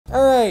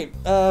Alright,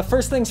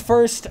 first things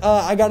first,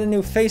 I got a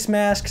new face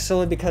mask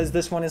solely because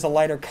this one is a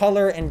lighter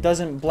color and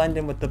doesn't blend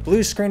in with the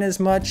blue screen as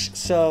much,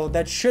 so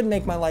that should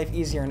make my life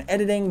easier in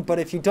editing, but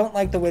if you don't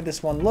like the way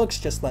this one looks,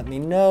 just let me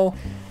know.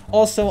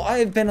 Also, I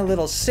have been a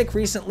little sick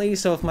recently,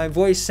 so if my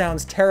voice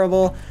sounds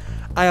terrible,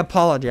 I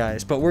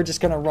apologize, but we're just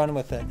gonna run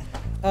with it.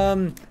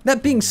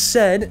 That being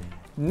said,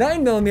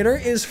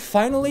 9mm is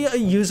finally a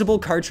usable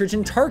cartridge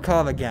in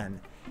Tarkov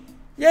again.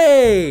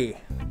 Yay!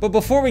 But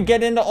before we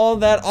get into all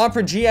that,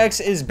 Opera GX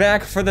is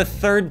back for the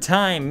third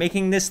time,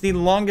 making this the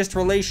longest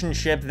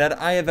relationship that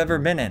I have ever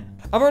been in.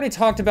 I've already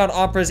talked about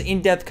Opera's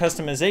in-depth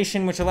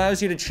customization, which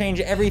allows you to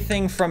change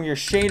everything from your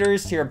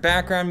shaders to your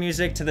background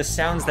music to the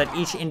sounds that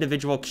each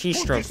individual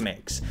keystroke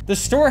makes. The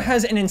store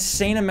has an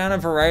insane amount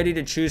of variety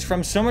to choose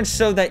from, so much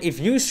so that if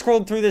you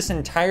scrolled through this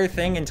entire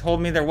thing and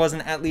told me there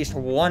wasn't at least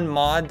one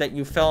mod that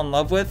you fell in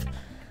love with,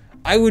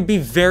 I would be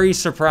very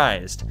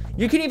surprised.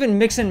 You can even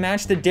mix and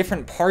match the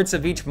different parts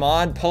of each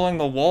mod, pulling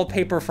the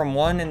wallpaper from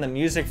one and the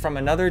music from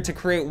another to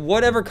create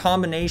whatever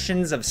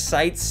combinations of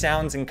sights,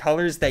 sounds, and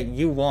colors that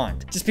you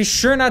want. Just be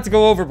sure not to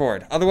go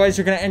overboard, otherwise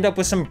you're gonna end up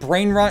with some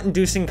brain rot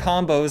inducing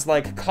combos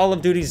like Call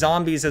of Duty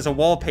Zombies as a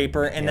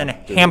wallpaper and then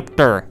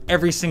Hamster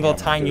every single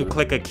time you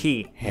click a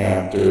key.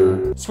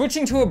 Hamster.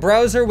 Switching to a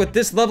browser with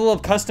this level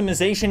of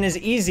customization is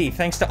easy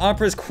thanks to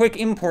Opera's quick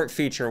import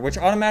feature, which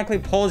automatically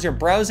pulls your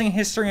browsing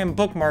history and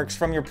bookmarks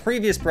from your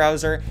previous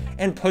browser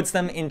and puts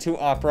them into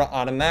Opera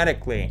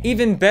automatically.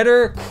 Even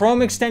better,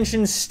 Chrome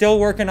extensions still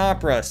work in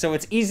Opera, so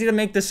it's easy to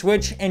make the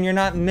switch and you're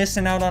not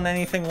missing out on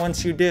anything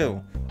once you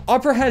do.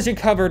 Opera has you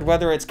covered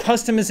whether it's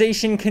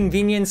customization,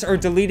 convenience, or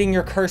deleting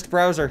your cursed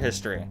browser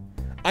history.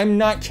 I'm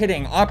not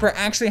kidding, Opera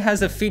actually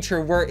has a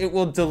feature where it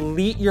will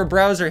delete your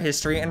browser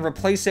history and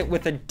replace it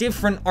with a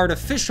different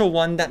artificial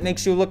one that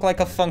makes you look like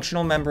a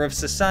functional member of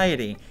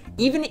society,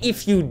 even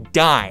if you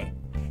die.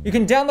 You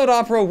can download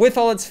Opera with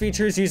all its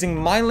features using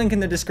my link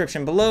in the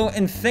description below,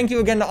 and thank you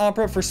again to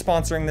Opera for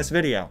sponsoring this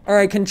video.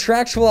 Alright,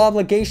 contractual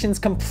obligations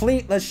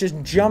complete, let's just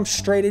jump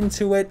straight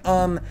into it.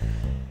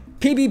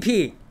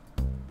 PvP.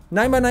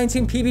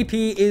 9x19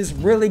 PvP is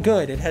really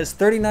good. It has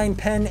 39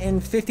 pen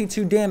and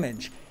 52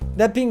 damage.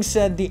 That being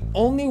said, the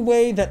only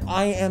way that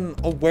I am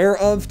aware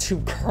of to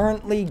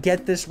currently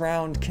get this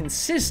round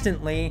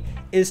consistently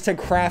is to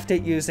craft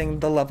it using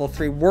the level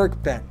 3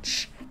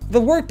 workbench. The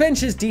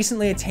workbench is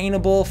decently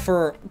attainable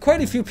for quite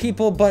a few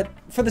people, but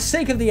for the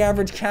sake of the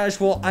average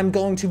casual, I'm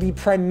going to be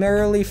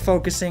primarily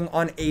focusing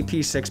on AP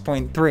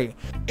 6.3. AP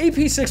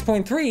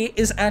 6.3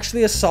 is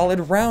actually a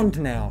solid round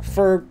now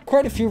for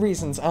quite a few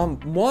reasons.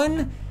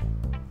 One,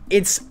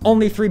 it's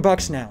only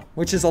 $3 now,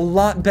 which is a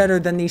lot better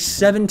than the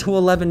 $7 to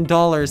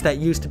 $11 that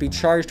used to be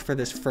charged for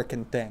this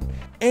frickin' thing.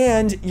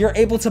 And you're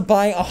able to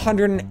buy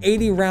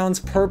 180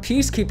 rounds per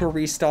Peacekeeper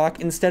restock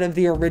instead of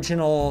the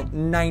original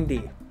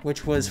 90.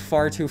 Which was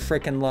far too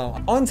freaking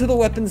low. Onto the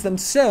weapons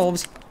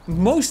themselves,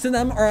 most of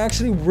them are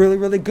actually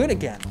really good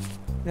again.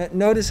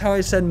 Notice how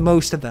I said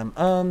most of them.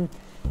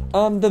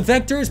 The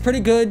Vector is pretty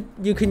good.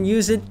 You can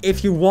use it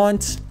if you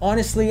want.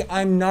 Honestly,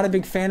 I'm not a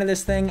big fan of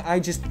this thing.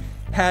 I just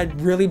had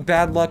really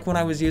bad luck when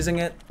I was using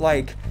it.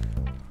 Like,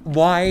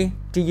 why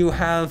do you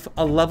have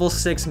a level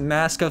 6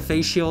 mask of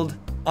face shield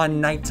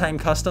on nighttime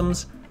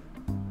customs?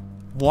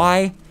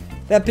 Why?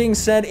 That being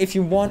said, if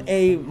you want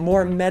a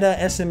more meta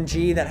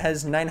SMG that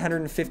has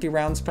 950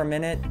 rounds per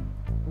minute,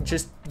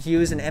 just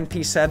use an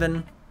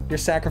MP7. You're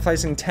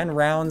sacrificing 10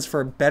 rounds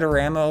for better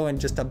ammo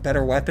and just a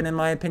better weapon in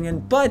my opinion,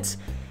 but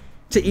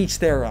to each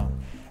their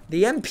own.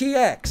 The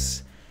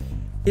MPX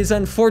is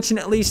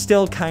unfortunately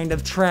still kind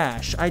of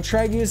trash. I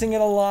tried using it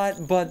a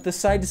lot, but the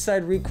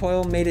side-to-side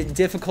recoil made it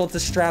difficult to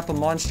strap a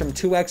Monstrum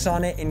 2X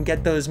on it and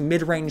get those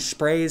mid-range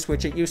sprays,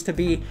 which it used to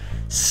be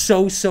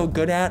so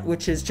good at,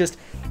 which is just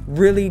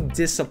really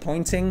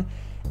disappointing.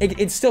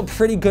 It's still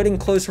pretty good in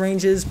close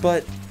ranges,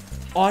 but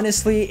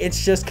honestly,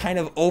 it's just kind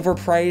of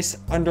overpriced,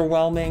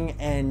 underwhelming,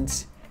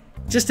 and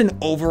just an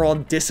overall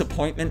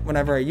disappointment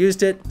whenever I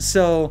used it.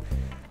 So,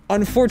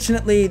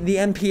 unfortunately, the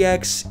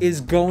MPX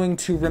is going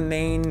to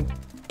remain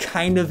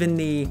kind of in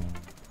the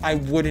I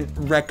wouldn't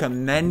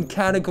recommend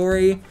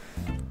category,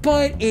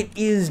 but it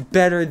is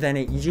better than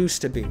it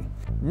used to be.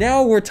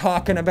 Now we're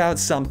talking about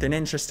something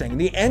interesting.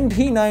 The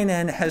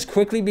MP9N has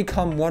quickly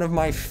become one of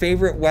my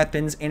favorite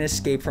weapons in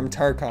Escape from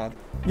Tarkov.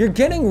 You're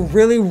getting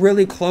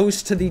really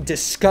close to the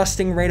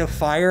disgusting rate of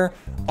fire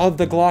of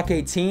the Glock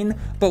 18,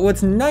 but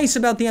what's nice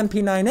about the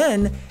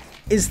MP9N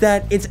is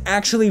that it's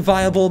actually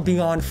viable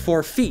beyond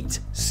 4 feet.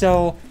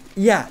 So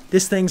yeah,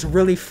 this thing's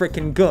really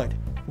freaking good.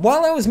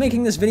 While I was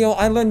making this video,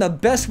 I learned the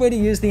best way to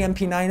use the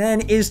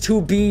MP9N is to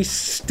be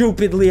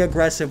stupidly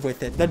aggressive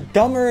with it. The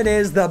dumber it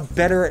is, the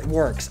better it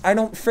works. I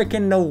don't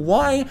freaking know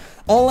why.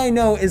 All I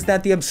know is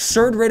that the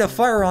absurd rate of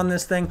fire on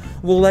this thing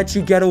will let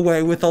you get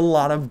away with a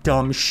lot of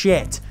dumb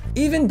shit.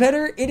 Even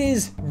better, it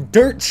is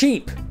dirt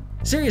cheap.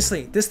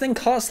 Seriously, this thing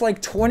costs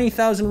like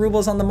 20,000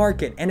 rubles on the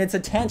market, and its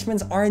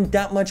attachments aren't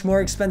that much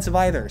more expensive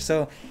either.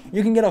 So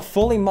you can get a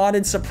fully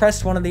modded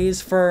suppressed one of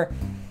these for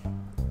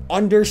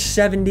under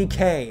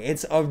 70k.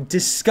 It's a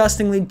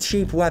disgustingly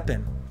cheap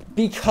weapon.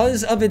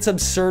 Because of its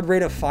absurd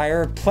rate of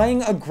fire,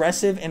 playing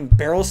aggressive and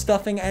barrel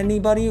stuffing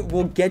anybody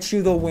will get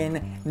you the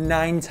win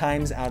 9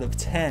 times out of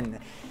 10.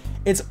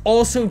 It's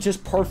also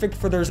just perfect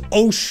for those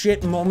oh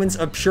shit moments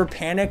of pure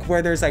panic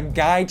where there's a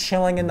guy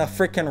chilling in the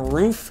frickin'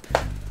 roof.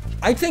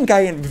 I think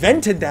I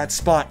invented that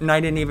spot and I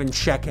didn't even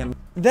check him.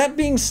 That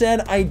being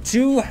said, I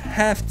do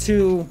have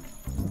to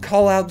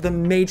call out the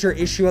major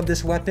issue of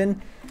this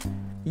weapon.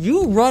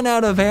 You run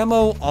out of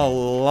ammo a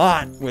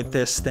lot with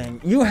this thing.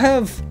 You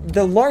have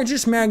the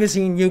largest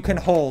magazine you can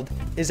hold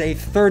is a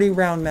 30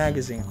 round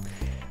magazine.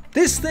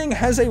 This thing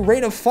has a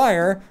rate of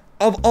fire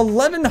of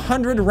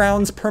 1100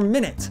 rounds per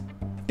minute.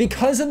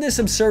 Because of this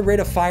absurd rate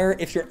of fire,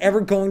 if you're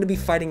ever going to be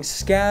fighting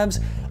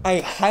scavs,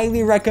 I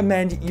highly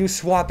recommend you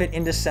swap it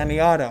into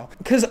semi-auto.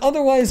 Because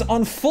otherwise,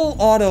 on full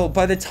auto,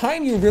 by the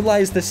time you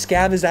realize the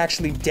scav is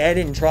actually dead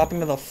and dropping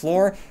to the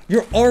floor,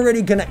 you're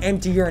already gonna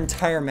empty your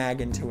entire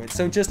mag into it.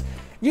 So just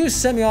use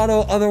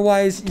semi-auto,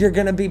 otherwise you're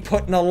gonna be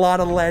putting a lot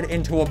of lead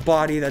into a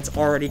body that's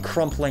already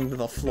crumpling to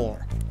the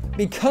floor.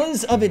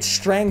 Because of its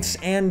strengths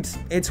and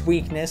its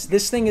weakness,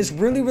 this thing is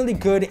really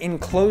good in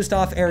closed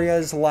off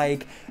areas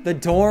like the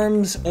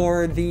dorms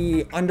or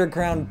the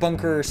underground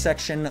bunker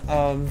section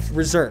of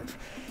reserve.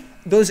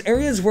 Those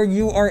areas where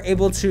you are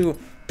able to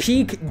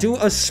peek, do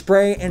a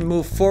spray, and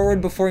move forward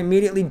before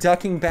immediately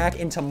ducking back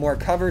into more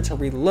cover to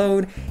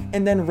reload,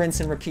 and then rinse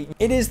and repeat.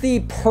 It is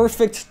the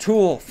perfect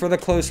tool for the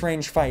close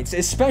range fights,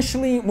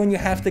 especially when you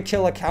have to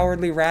kill a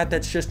cowardly rat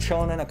that's just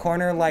chilling in a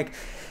corner. Like,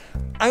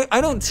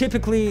 I don't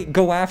typically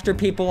go after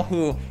people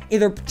who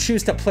either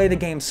choose to play the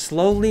game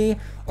slowly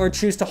or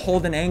choose to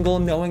hold an angle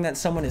knowing that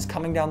someone is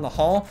coming down the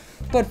hall,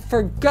 but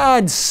for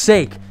God's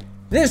sake,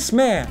 this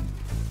man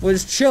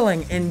was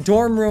chilling in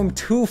dorm room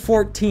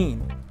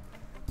 214.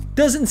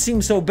 Doesn't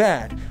seem so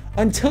bad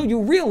until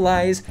you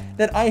realize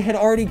that I had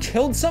already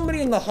killed somebody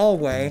in the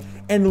hallway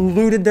and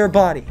looted their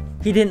body.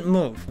 He didn't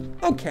move.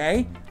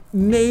 Okay,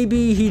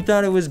 maybe he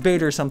thought it was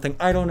bait or something,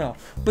 I don't know.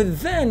 But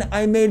then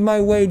I made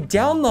my way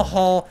down the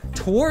hall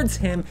towards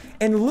him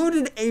and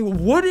looted a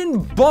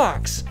wooden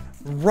box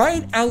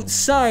right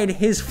outside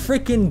his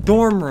freaking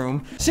dorm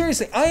room.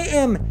 Seriously, I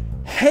am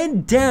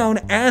head down,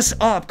 ass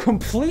up,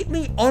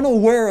 completely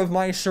unaware of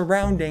my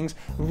surroundings,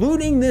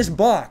 looting this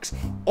box.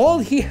 All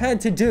he had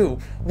to do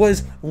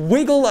was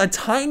wiggle a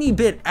tiny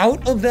bit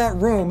out of that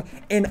room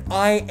and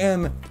I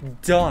am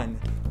done.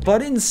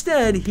 But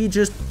instead, he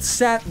just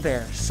sat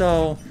there.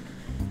 So,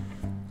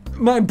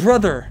 my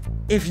brother,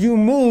 if you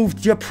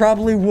moved, you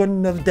probably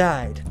wouldn't have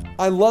died.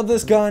 I love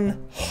this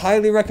gun,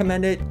 highly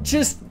recommend it.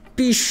 Just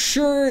be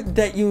sure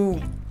that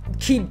you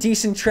keep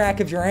decent track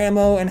of your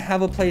ammo and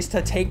have a place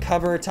to take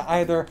cover to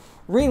either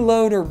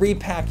reload or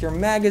repack your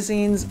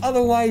magazines.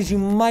 Otherwise, you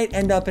might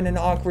end up in an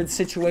awkward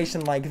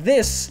situation like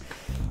this,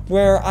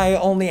 where I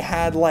only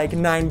had like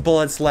 9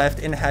 bullets left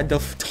and had to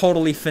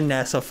totally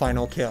finesse a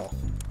final kill.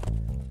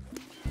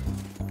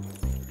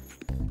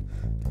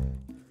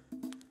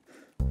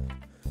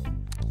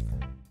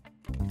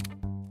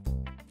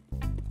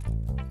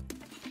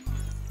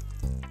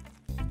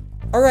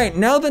 Alright,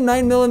 now the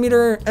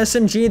 9mm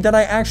SMG that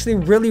I actually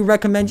really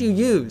recommend you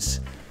use.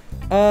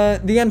 The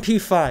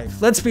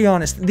MP5. Let's be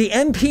honest, the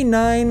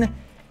MP9,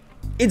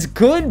 it's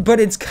good,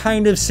 but it's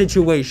kind of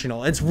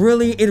situational. It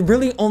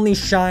really only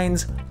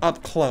shines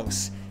up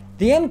close.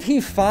 The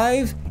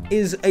MP5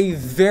 is a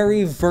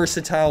very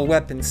versatile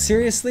weapon.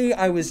 Seriously,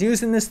 I was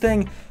using this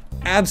thing,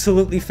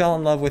 absolutely fell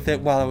in love with it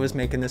while I was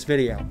making this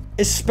video.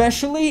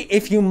 Especially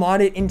if you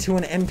mod it into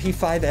an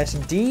MP5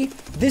 SD,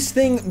 this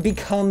thing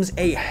becomes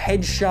a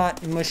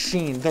headshot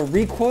machine. The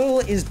recoil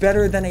is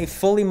better than a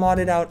fully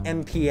modded out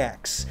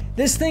MPX.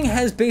 This thing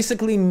has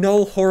basically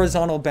no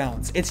horizontal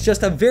bounce. It's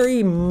just a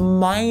very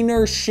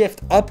minor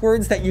shift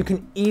upwards that you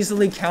can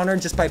easily counter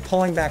just by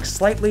pulling back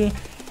slightly,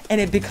 and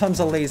it becomes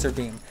a laser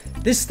beam.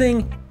 This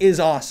thing is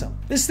awesome.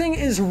 This thing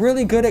is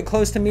really good at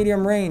close to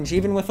medium range,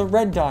 even with a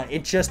red dot.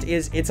 It just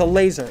is, it's a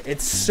laser.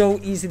 It's so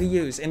easy to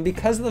use. And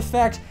because of the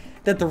fact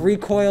that the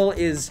recoil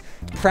is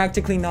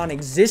practically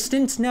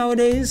non-existent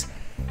nowadays,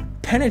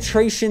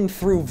 penetration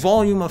through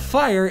volume of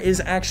fire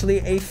is actually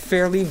a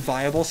fairly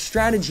viable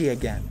strategy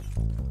again.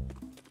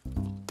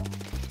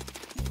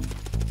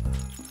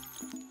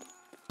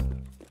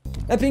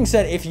 That being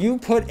said, if you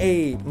put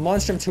a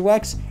Monstrum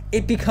 2X,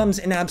 it becomes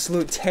an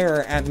absolute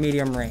terror at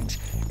medium range.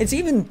 It's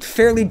even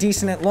fairly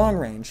decent at long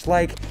range.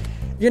 Like,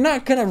 you're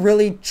not gonna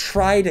really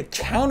try to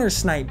counter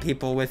snipe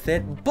people with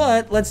it,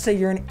 but let's say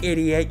you're an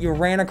idiot, you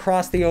ran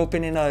across the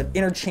open in an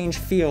interchange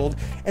field,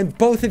 and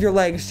both of your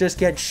legs just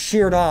get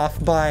sheared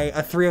off by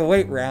a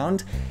 308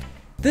 round.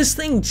 This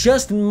thing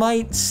just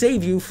might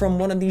save you from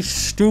one of the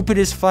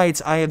stupidest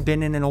fights I have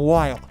been in a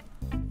while.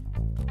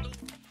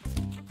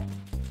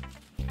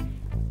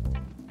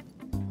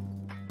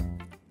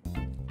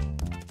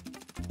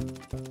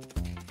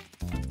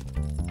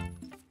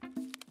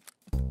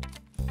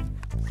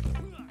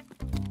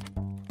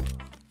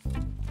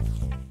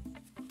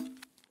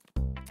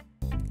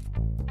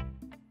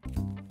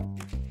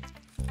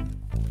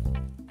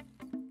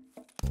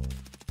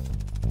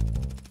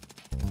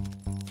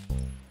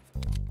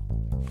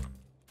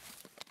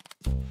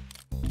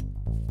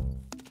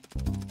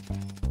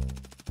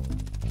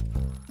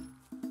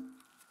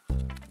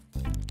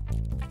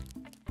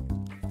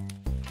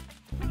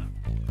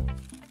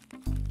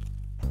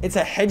 It's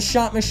a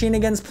headshot machine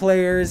against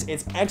players.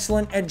 It's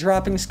excellent at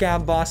dropping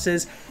scav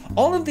bosses.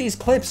 All of these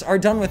clips are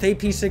done with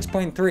AP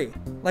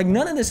 6.3. Like,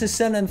 none of this is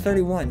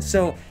 7N31.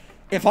 So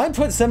if I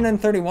put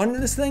 7N31 into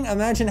this thing,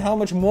 imagine how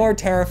much more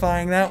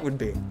terrifying that would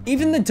be.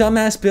 Even the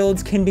dumbass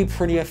builds can be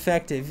pretty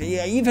effective.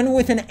 Yeah, even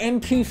with an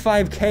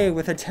MP5K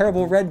with a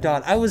terrible red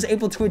dot, I was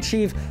able to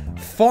achieve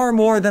far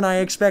more than I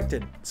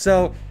expected.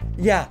 So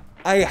yeah,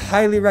 I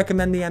highly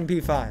recommend the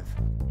MP5.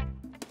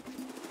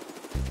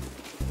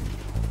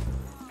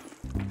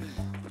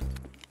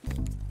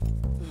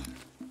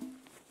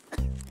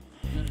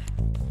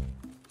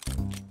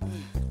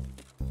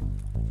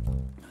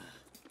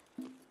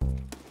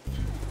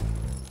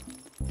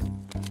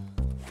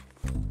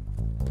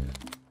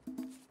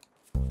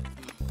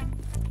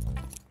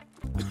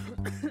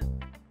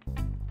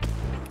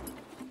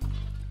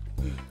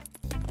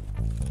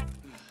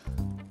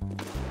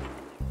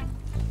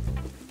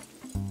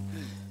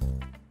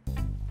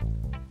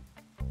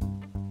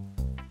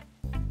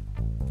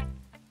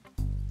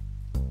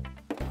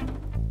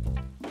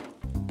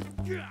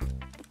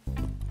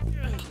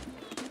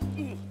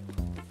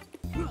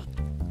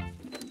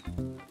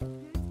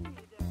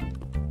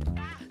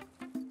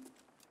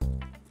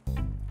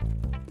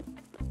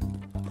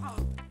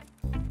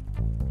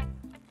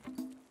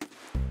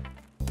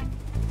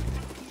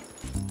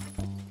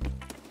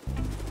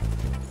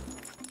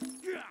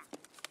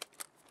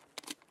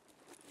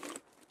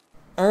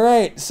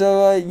 Alright,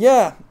 so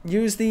yeah,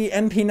 use the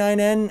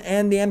MP9N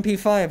and the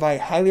MP5. I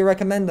highly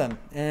recommend them.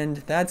 And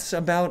that's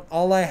about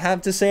all I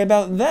have to say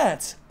about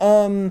that.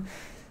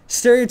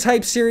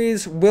 Stereotype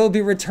series will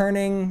be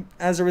returning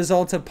as a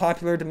result of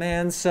popular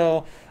demand,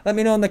 so let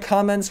me know in the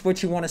comments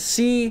what you want to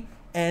see,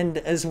 and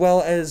as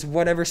well as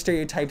whatever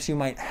stereotypes you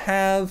might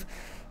have.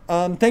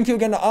 Thank you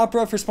again to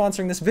Opera for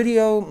sponsoring this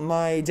video.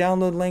 My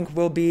download link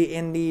will be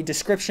in the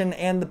description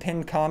and the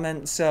pinned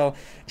comment, so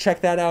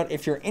check that out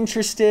if you're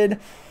interested.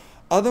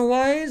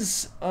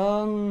 Otherwise,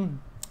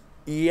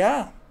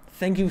 yeah,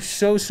 thank you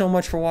so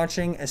much for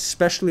watching,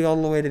 especially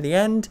all the way to the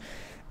end,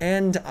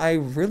 and I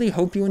really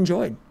hope you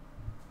enjoyed.